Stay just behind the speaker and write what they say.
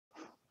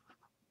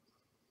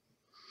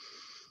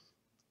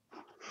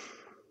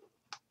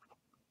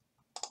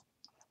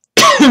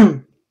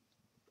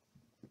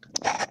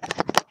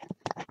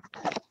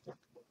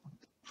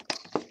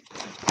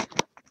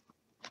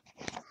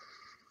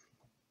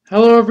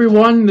Hello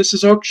everyone, this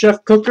is Oak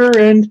Chef Cooker,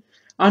 and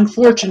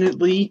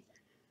unfortunately,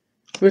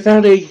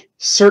 without a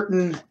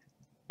certain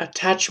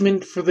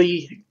attachment for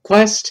the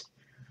quest,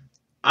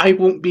 I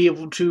won't be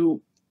able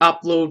to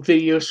upload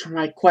videos from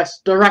my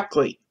quest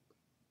directly.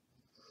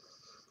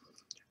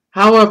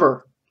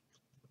 However,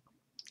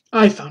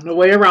 I found a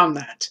way around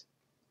that.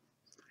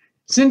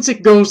 Since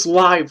it goes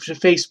live to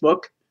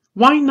Facebook,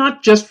 why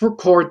not just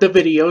record the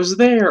videos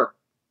there?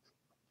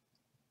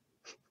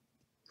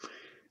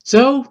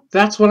 So,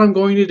 that's what I'm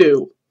going to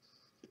do.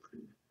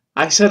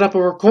 I set up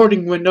a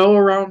recording window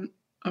around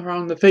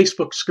the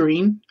Facebook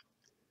screen,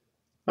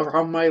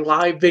 around my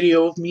live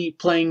video of me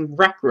playing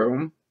Rec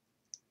Room,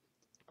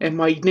 and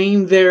my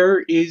name there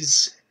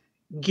is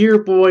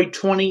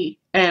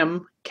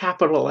Gearboy20M,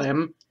 capital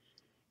M,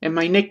 and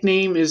my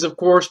nickname is of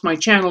course my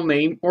channel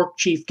name, Orc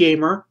Chief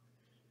Gamer.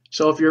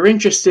 So if you're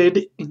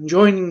interested in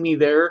joining me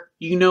there,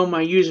 you know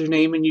my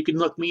username and you can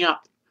look me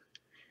up.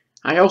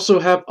 I also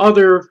have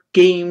other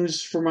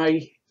games for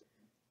my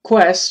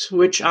quest,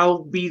 which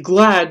I'll be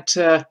glad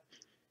to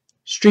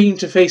stream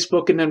to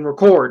Facebook and then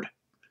record.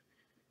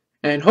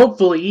 And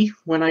hopefully,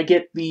 when I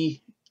get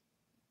the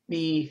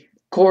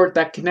cord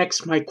that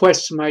connects my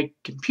quest to my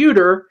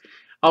computer,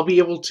 I'll be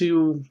able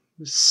to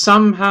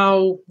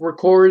somehow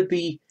record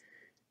the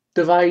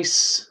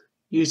device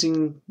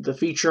using the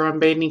feature on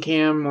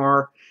Bandicam,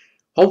 or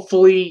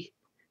hopefully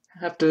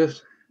have to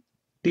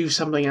do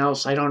something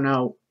else, I don't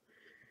know.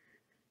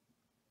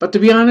 But to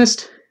be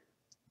honest,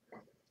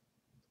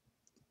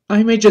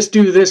 I may just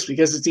do this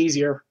because it's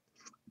easier.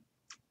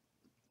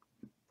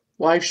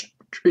 Live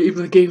stream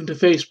the game to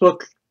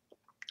Facebook,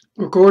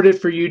 record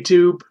it for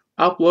YouTube,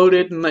 upload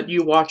it, and let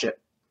you watch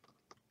it.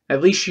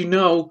 At least you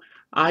know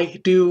I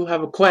do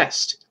have a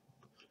quest.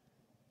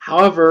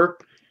 However,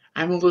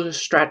 I'm a little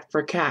strapped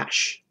for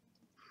cash.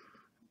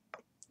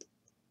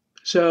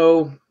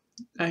 So,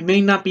 I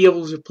may not be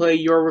able to play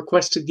your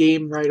requested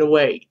game right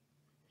away.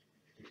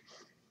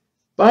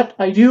 But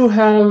I do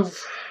have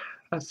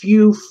a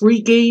few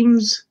free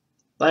games,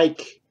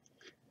 like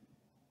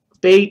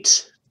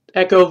Bait,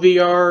 Echo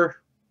VR,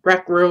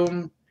 Rec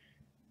Room,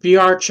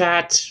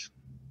 vrchat,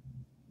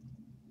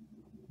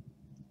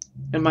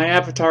 and my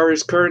avatar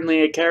is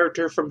currently a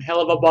character from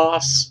Hell of a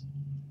Boss,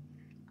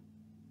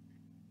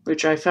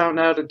 which I found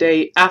out a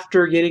day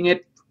after getting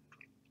it.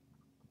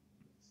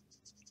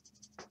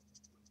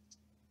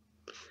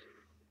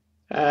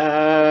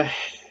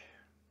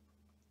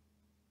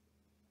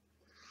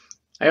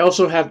 I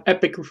also have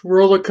Epic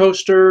Roller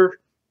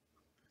Coaster,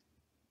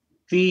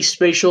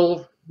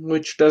 V-Spatial,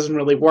 which doesn't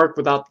really work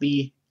without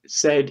the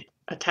said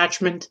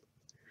attachment,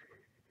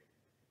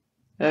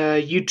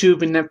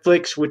 YouTube and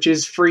Netflix, which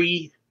is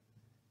free,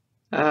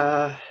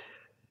 and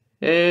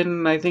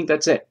I think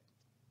that's it.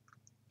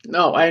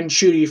 No, and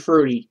Shooty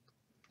Fruity.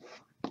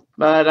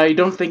 But I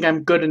don't think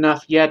I'm good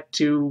enough yet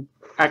to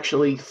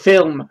actually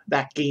film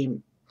that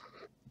game.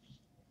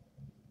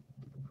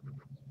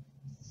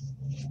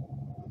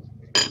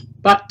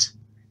 But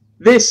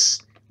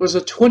this was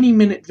a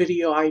 20-minute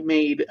video I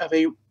made of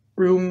a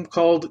room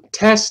called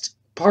Test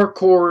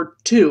Parkour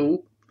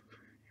 2,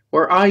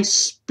 where I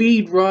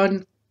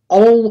speedrun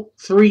all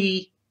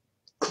 3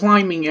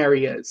 climbing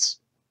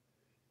areas.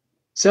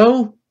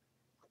 So,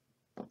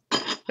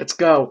 let's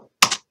go.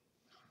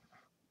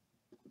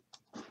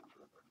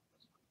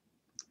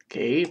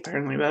 Okay,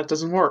 apparently that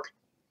doesn't work.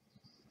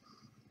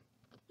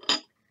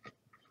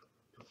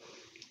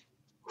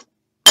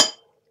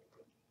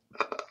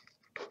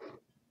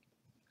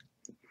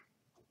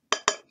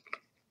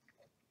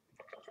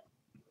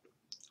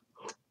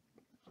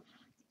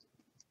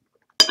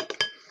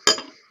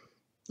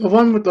 The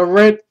one with the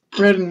red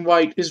and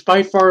white is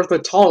by far the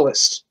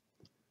tallest.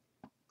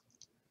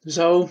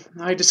 So,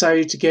 I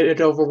decided to get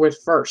it over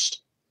with first.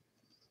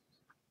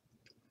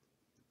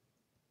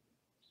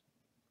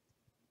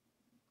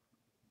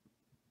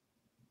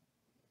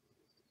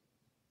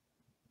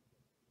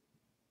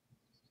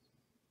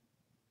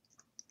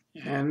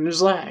 And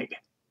there's lag.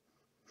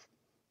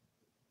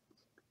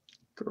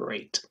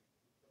 Great.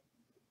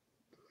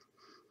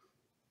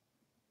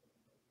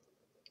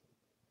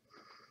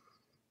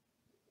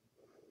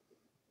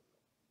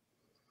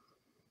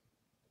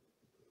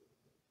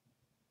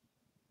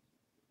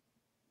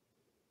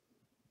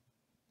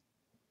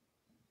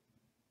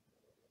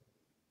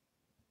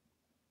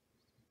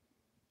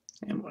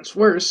 And what's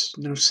worse,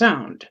 no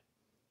sound.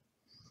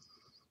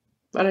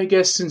 But I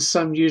guess since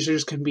some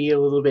users can be a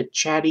little bit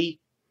chatty,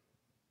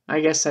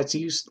 I guess that's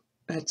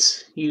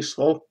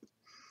useful.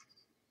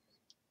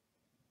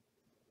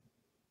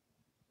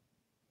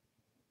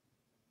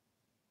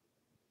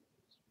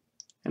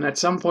 And at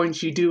some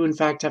points you do in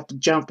fact have to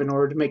jump in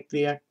order to make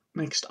the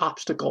next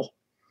obstacle.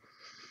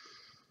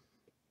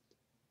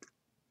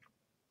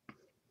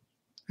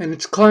 And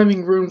it's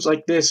climbing rooms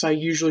like this I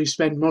usually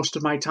spend most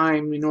of my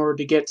time in order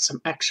to get some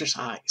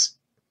exercise.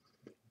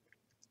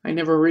 I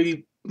never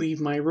really leave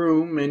my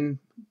room, and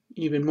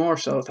even more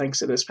so thanks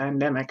to this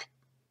pandemic.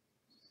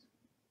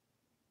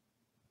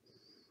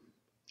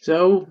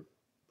 So,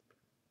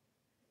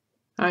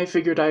 I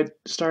figured I'd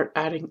start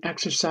adding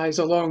exercise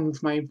along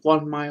with my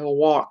 1 mile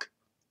walk.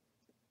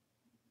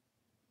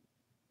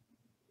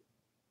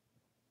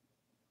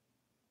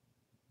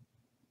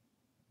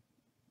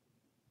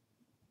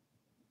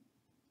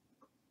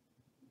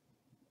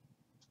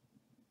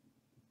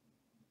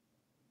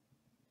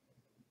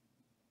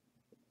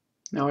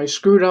 Now I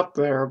screwed up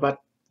there, but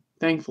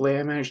thankfully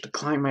I managed to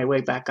climb my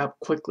way back up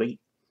quickly.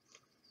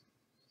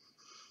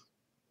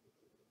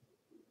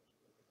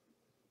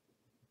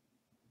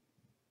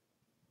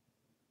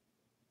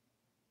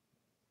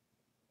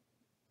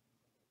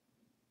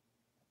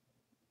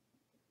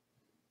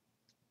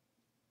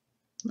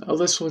 Now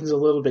this one's a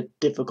little bit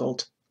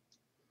difficult.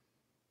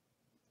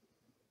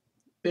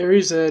 There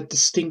is a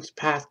distinct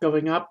path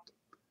going up,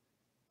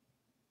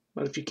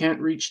 but if you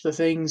can't reach the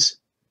things,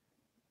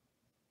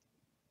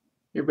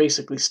 you're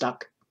basically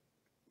stuck.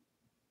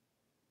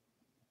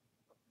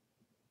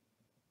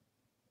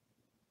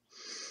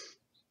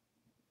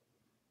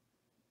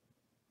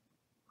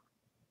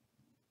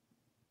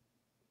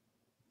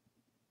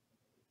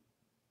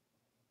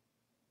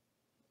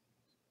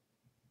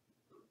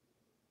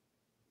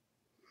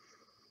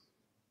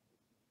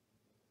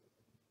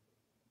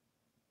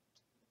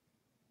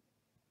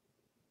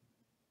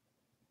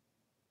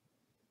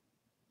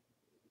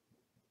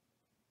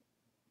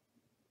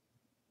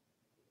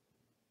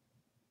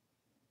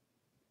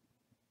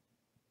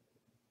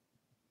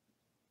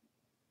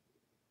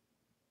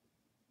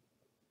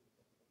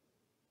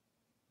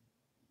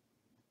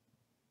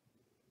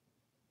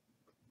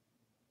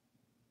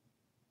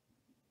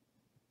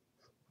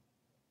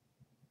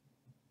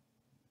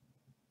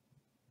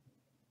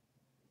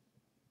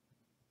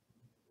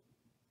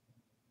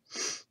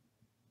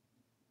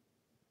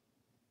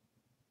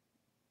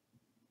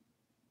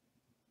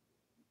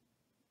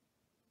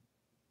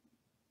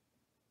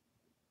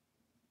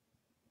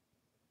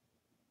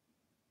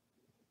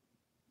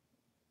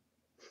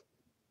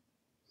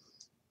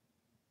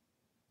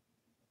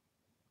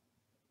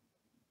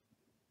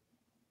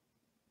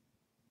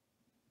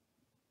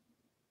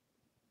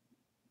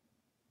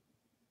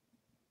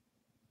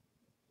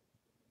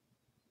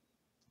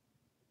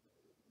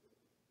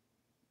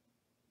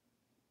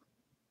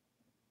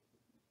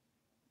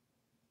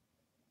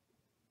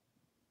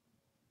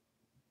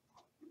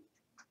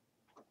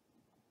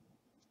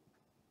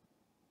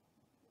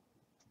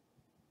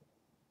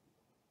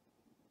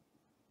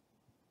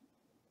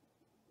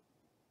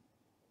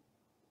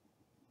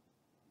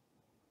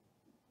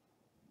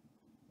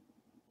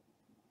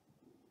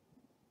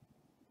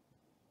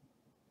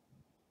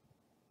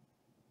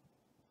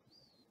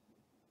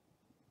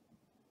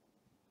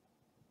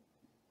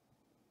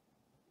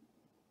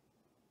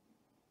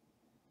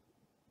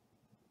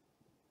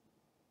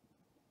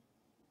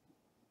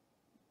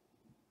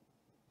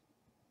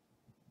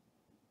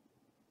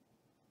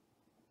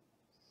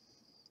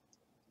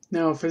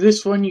 Now for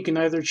this one, you can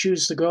either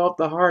choose to go up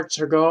the hearts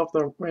or go up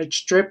the red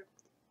strip.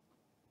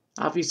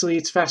 Obviously,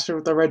 it's faster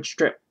with the red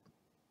strip.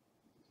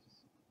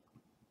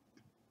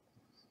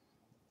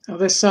 Now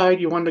this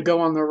side, you want to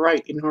go on the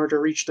right in order to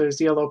reach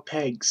those yellow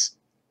pegs.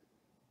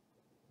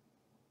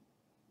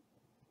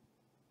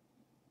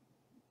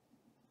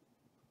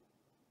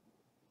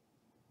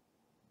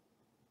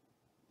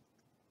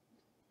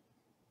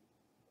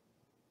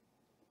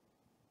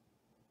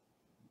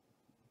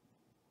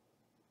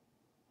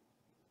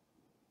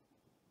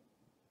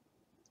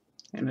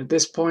 And at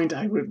this point,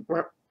 I would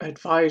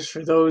advise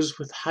for those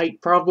with height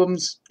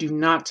problems, do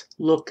not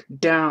look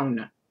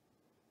down.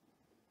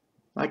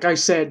 Like I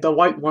said, the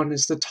white one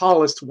is the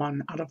tallest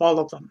one out of all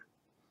of them.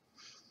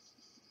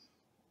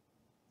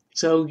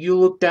 So you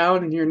look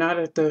down and you're not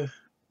at the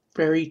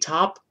very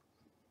top,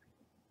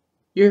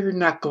 you're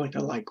not going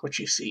to like what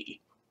you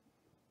see.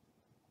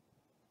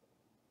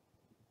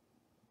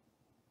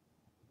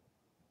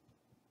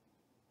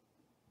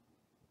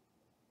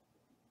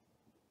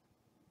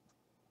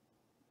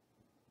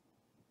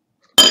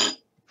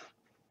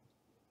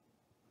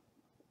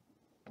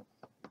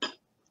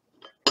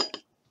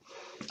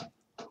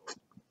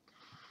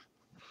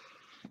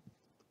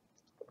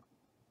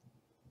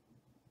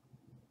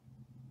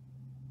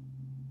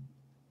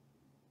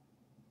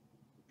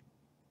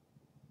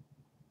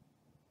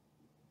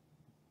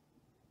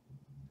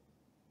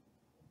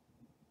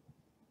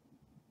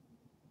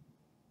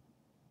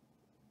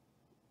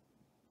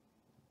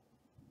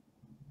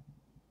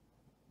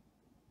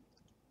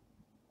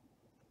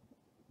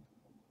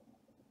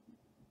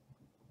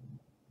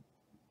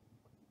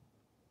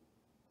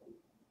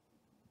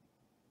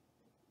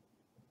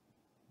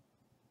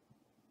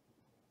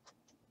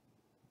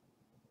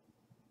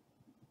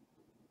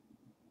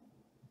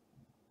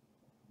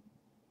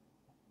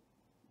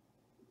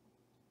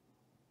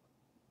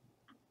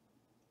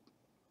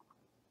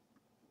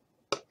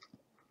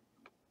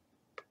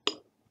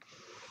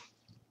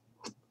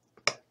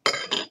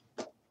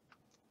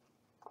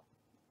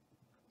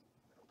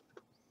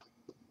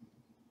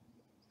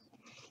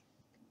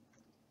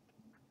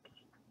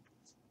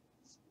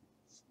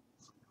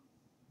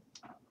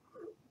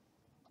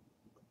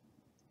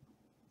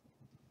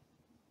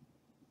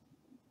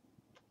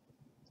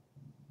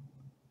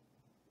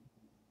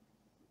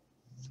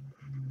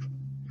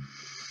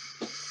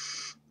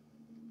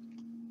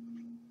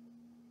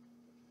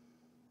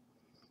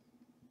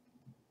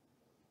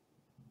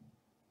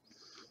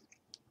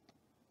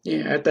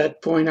 Yeah, at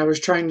that point I was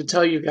trying to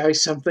tell you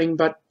guys something,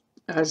 but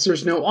as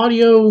there's no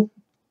audio,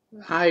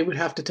 I would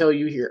have to tell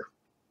you here.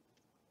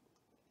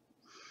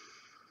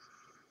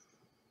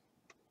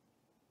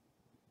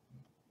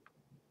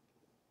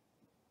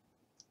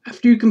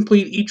 After you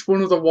complete each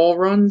one of the wall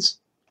runs,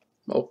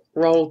 well,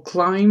 wall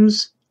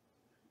climbs,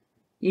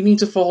 you need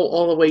to fall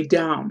all the way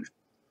down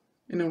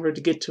in order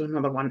to get to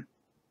another one.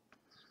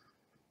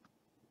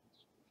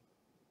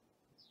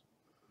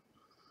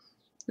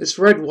 This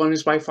red one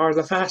is by far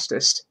the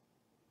fastest.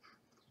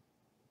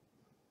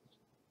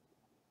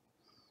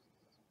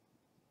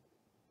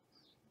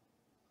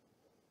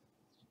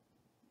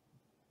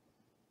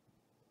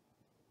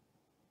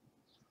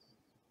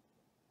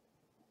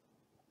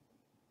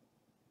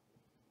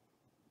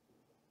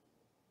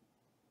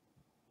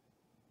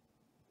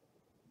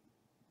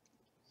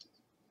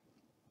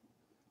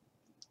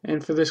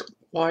 And for this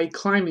Y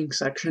climbing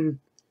section,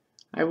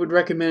 I would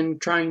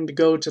recommend trying to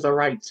go to the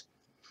right.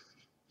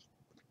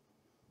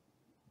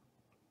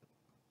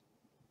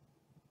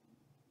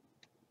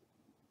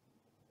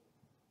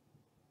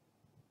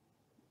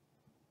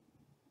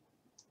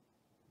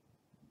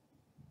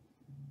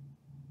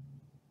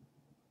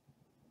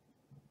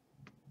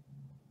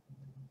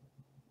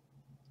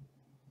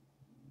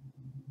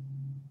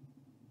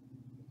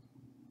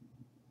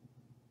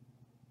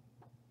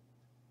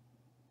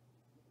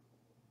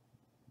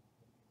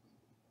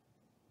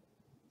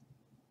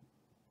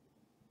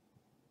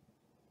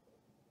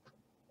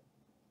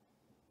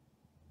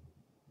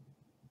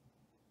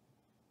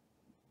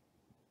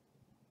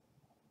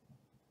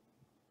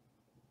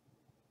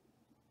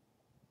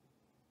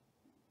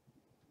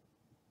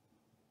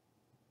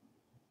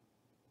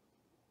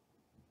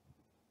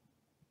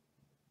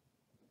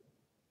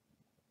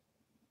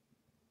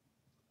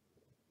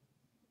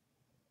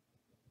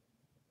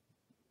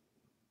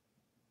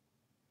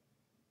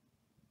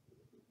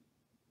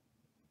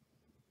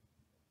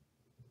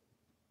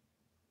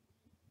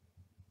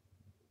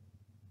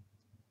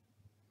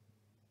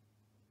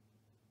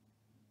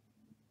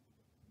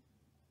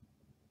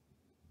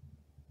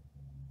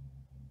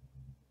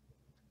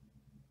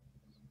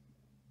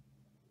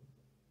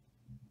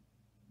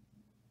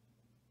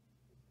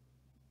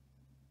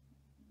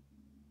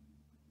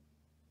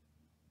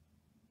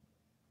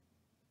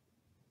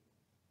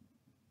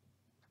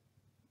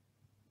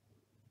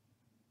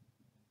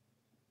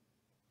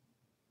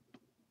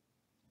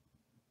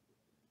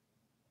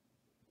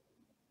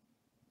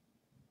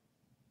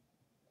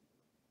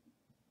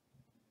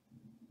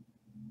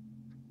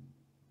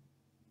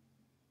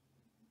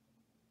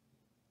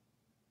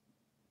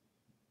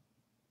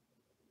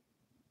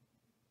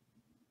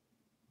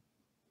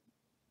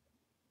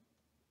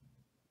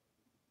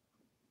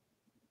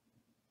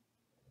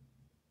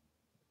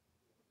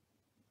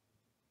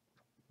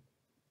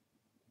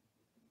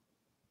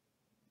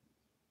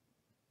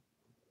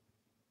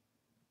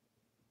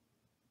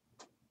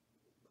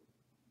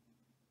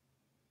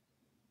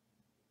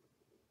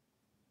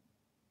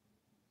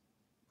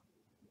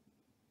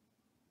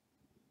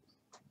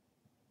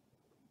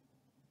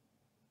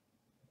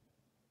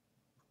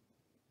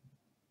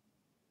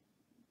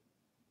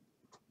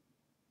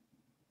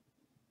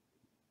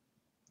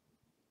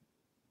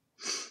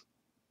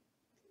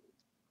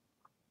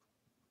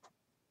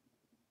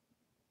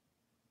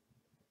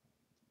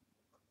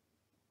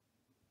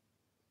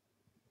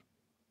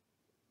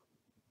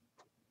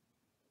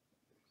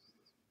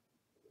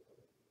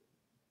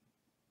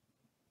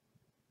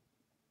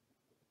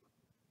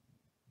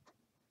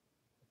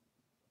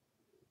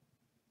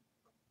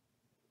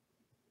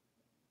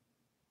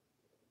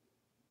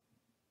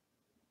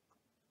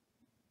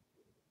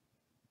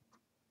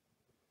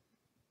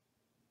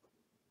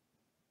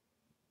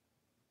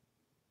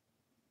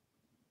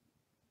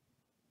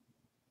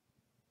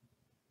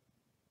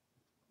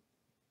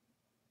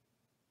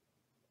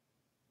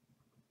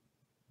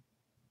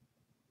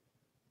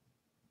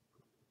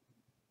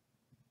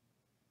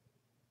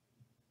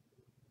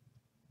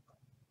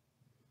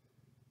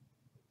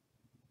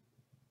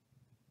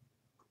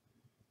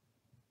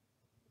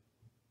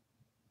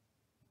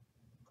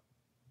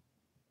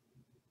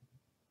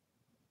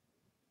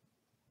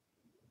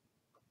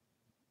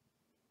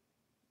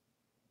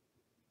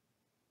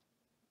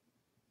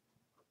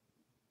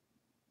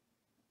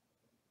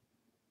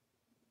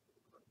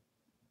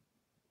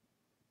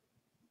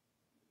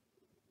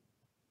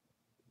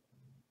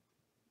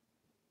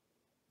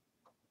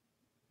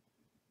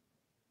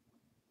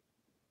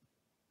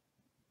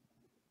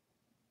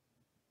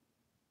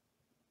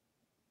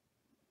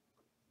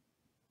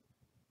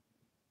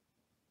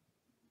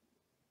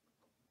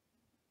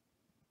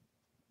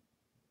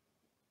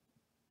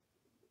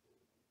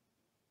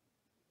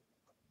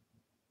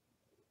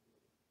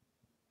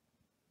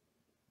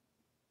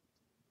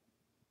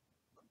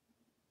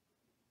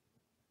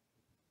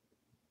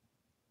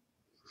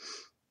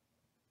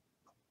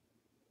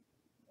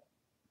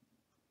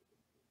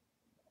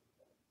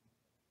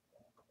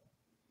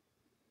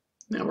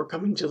 Now we're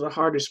coming to the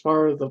hardest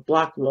part of the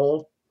block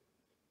wall,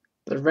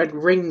 the red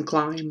ring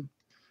climb.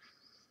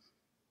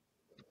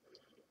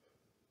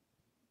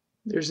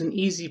 There's an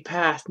easy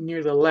path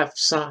near the left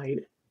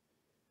side.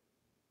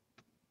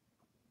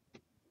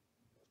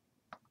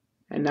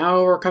 And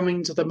now we're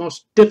coming to the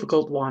most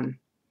difficult one,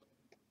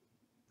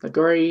 the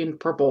gray and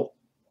purple.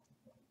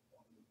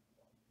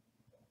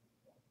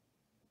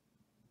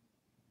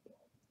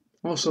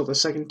 Also the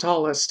second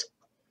tallest.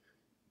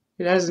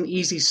 It has an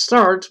easy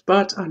start,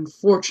 but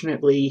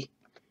unfortunately,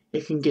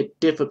 it can get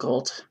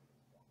difficult.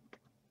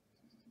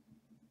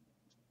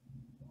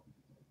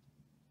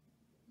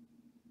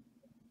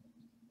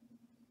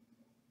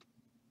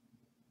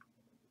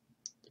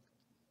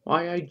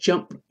 Why I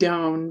jumped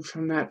down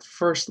from that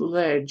first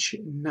ledge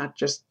and not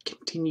just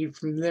continued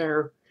from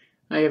there,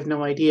 I have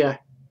no idea.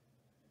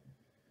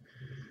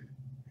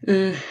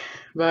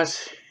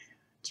 But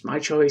it's my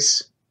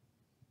choice.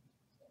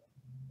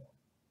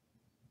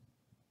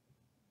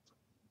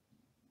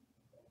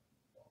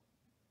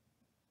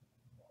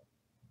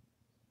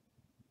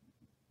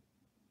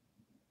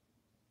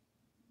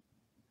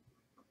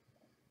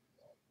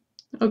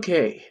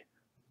 Okay,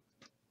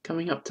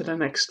 coming up to the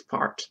next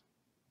part.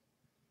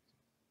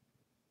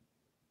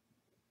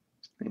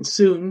 And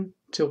soon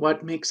to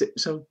what makes it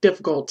so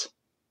difficult.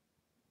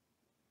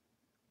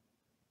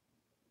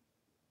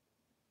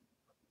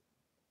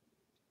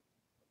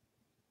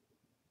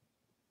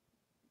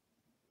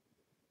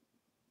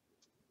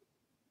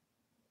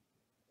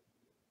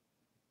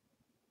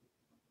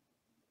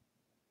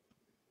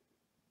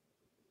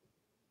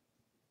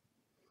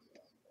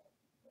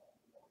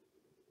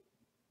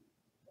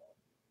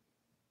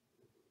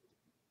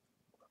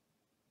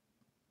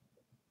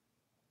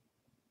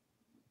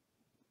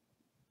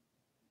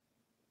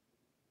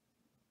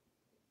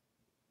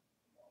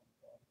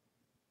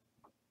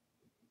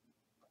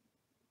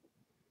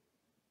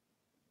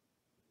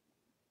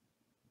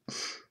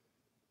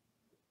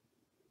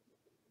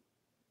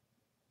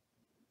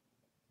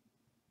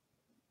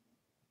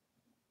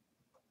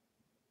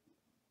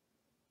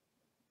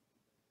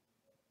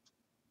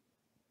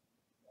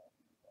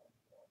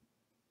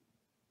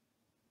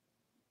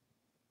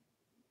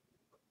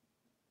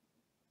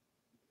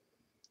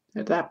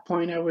 At that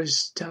point, I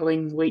was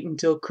telling wait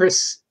until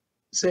Chris,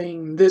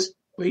 saying this,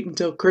 wait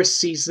until Chris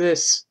sees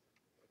this.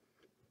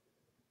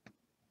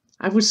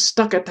 I was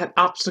stuck at that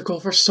obstacle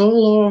for so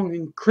long,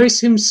 and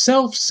Chris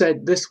himself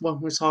said this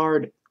one was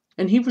hard,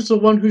 and he was the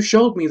one who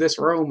showed me this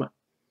room,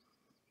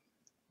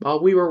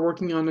 while we were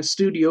working on a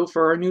studio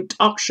for our new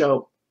talk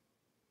show,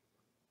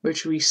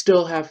 which we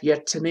still have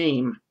yet to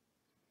name.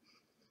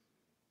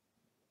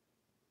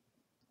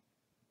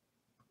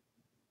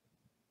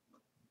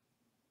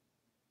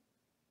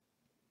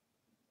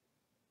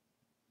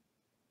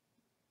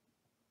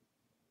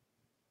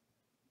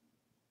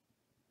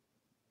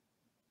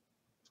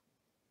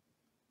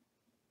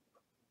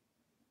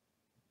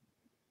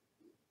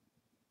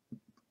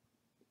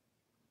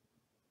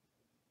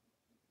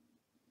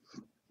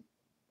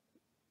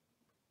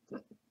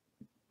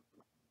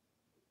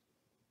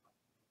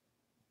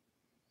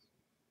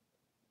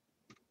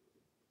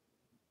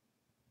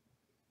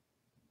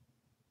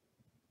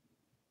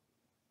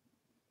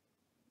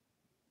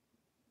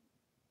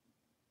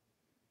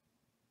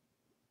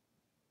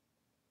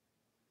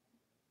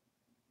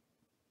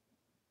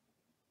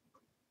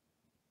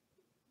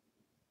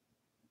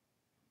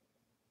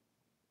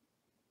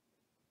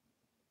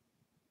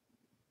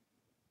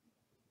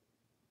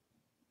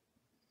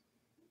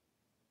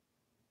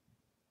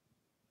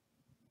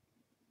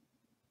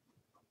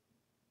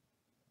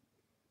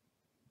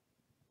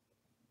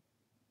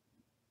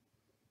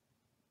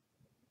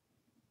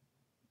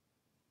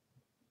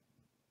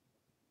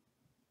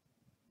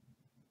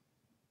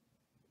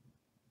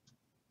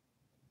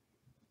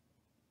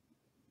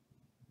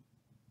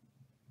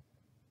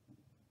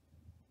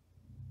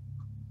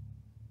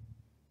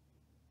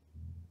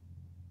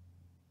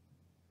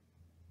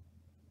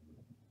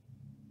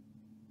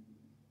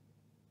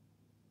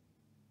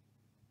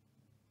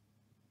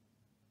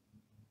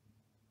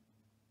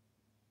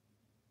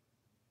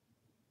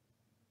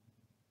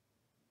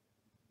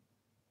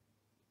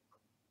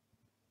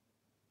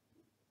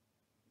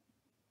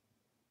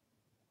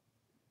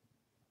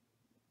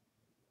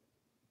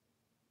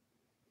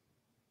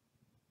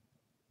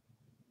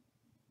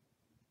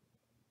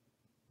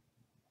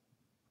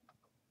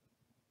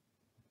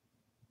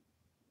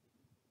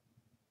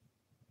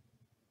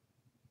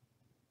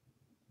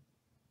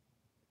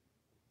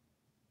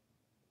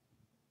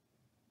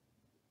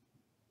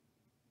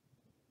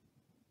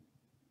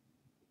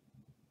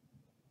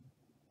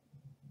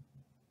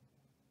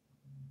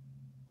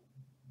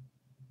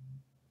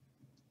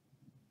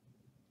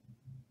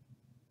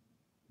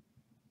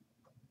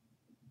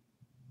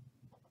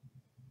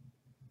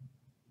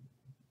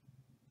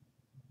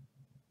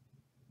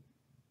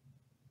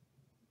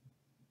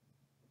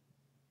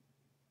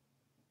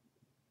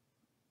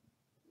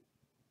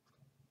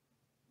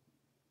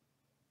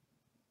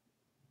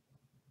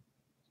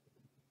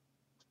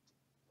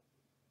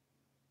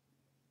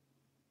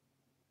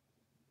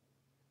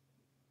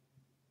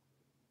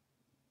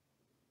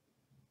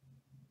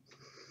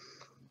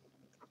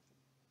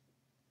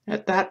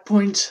 At that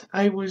point,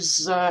 I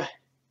was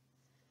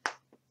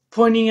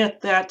pointing at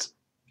that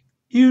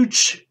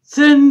huge,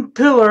 thin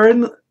pillar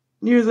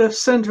near the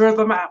center of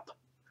the map.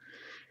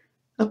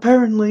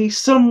 Apparently,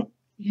 some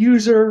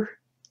user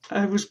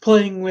I was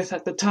playing with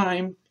at the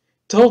time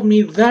told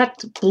me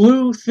that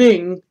blue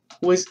thing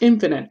was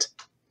infinite.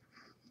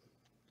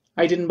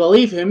 I didn't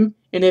believe him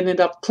and ended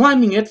up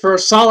climbing it for a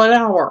solid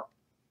hour.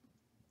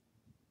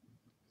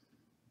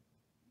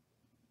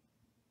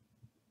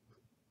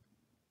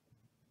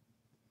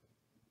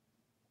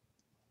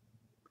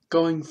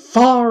 Going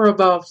far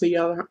above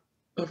the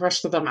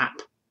rest of the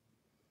map.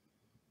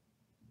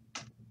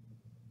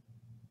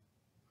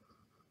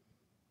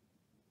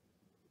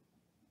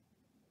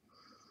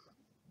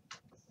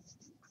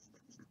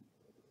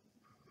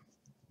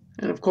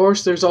 And of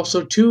course, there's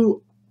also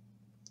two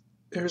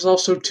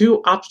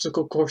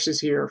obstacle courses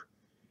here.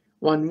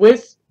 One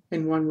with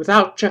and one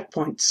without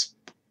checkpoints.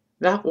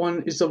 That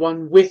one is the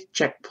one with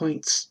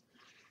checkpoints.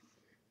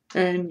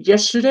 And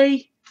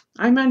yesterday,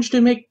 I managed to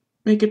make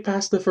it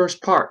past the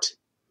first part.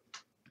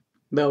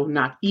 Though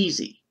not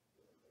easy.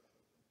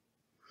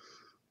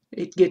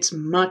 It gets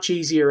much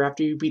easier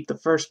after you beat the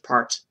first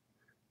part,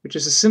 which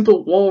is a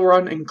simple wall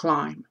run and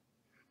climb.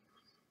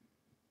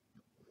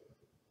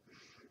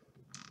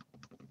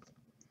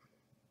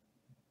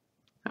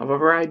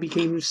 However, I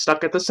became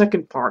stuck at the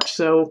second part,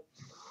 so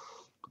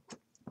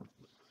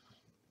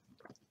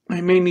I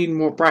may need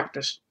more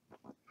practice.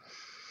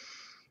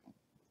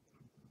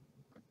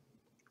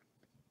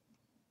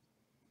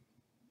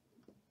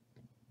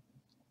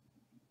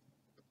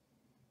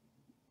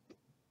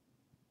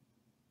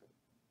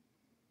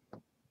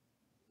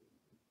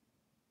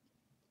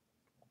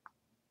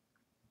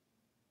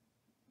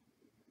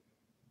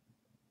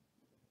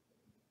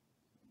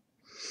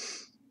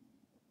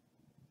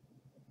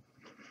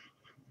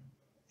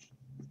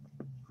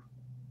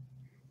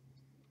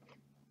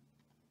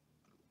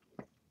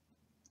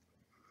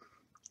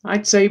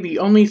 I'd say the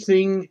only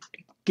thing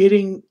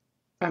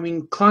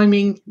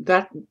climbing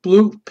that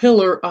blue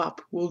pillar up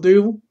will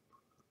do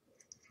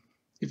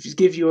is to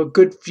give you a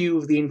good view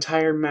of the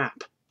entire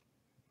map.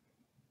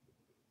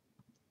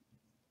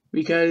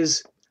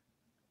 Because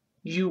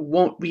you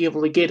won't be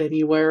able to get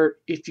anywhere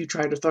if you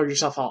try to throw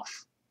yourself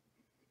off.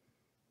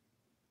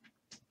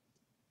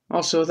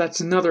 Also, that's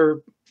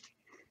another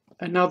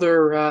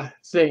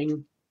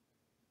thing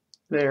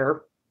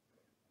there.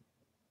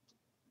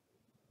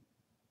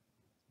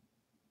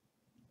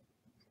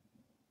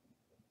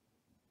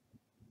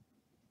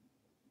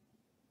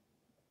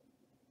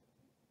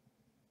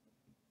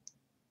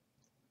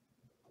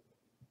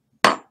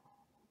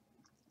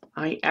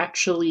 I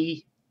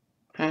actually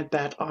had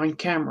that on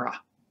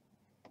camera.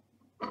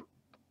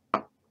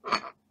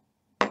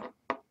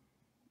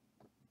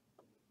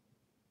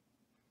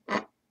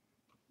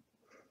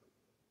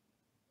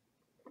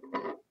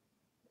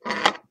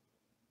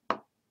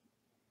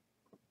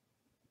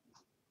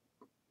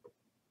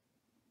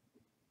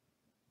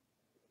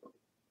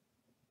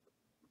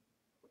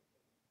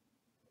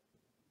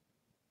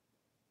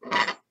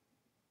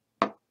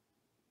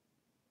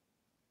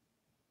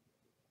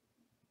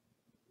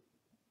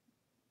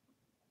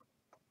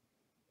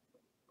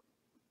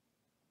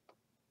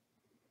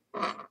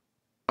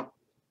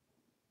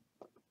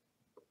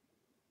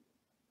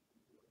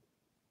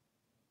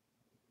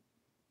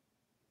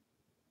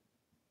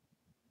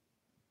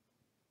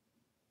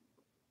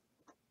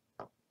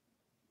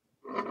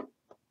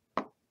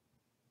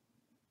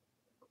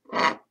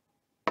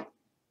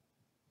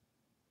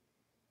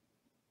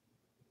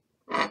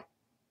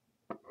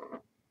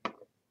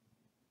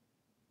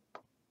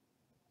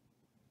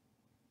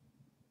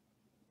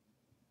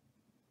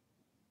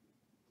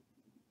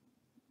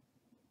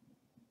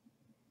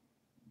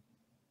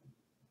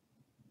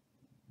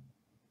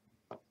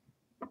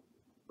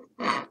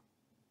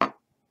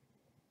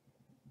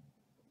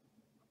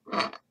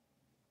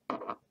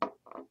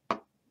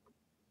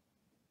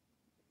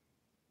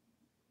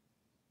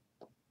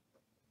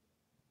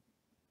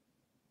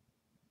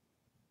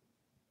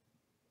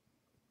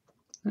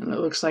 And it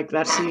looks like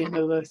that's the end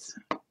of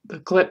the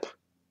clip.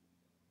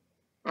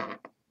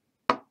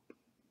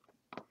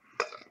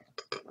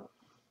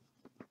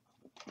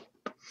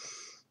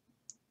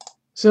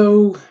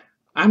 So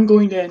I'm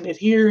going to end it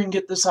here and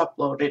get this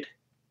uploaded.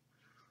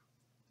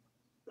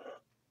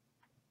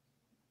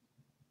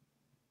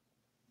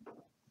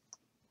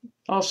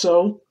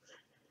 Also,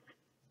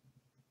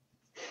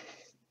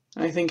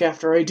 I think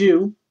after I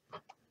do,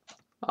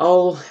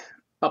 I'll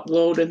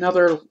upload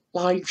another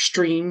live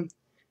stream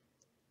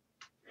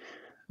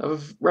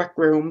of Rec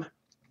Room.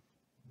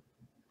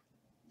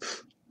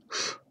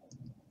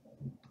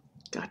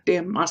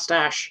 Goddamn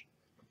mustache.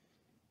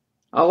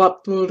 I'll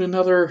upload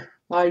another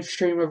live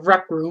stream of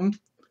Rec Room.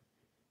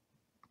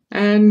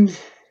 And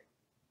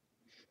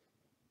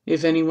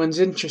if anyone's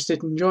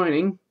interested in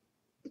joining,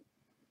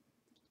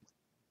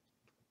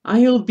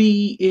 I'll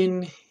be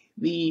in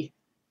the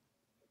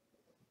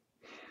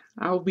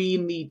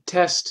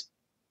test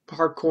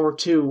parkour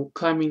 2,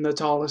 climbing the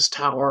tallest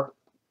tower.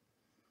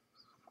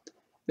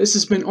 This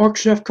has been Orc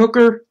Chef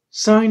Cooker.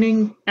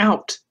 signing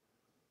out.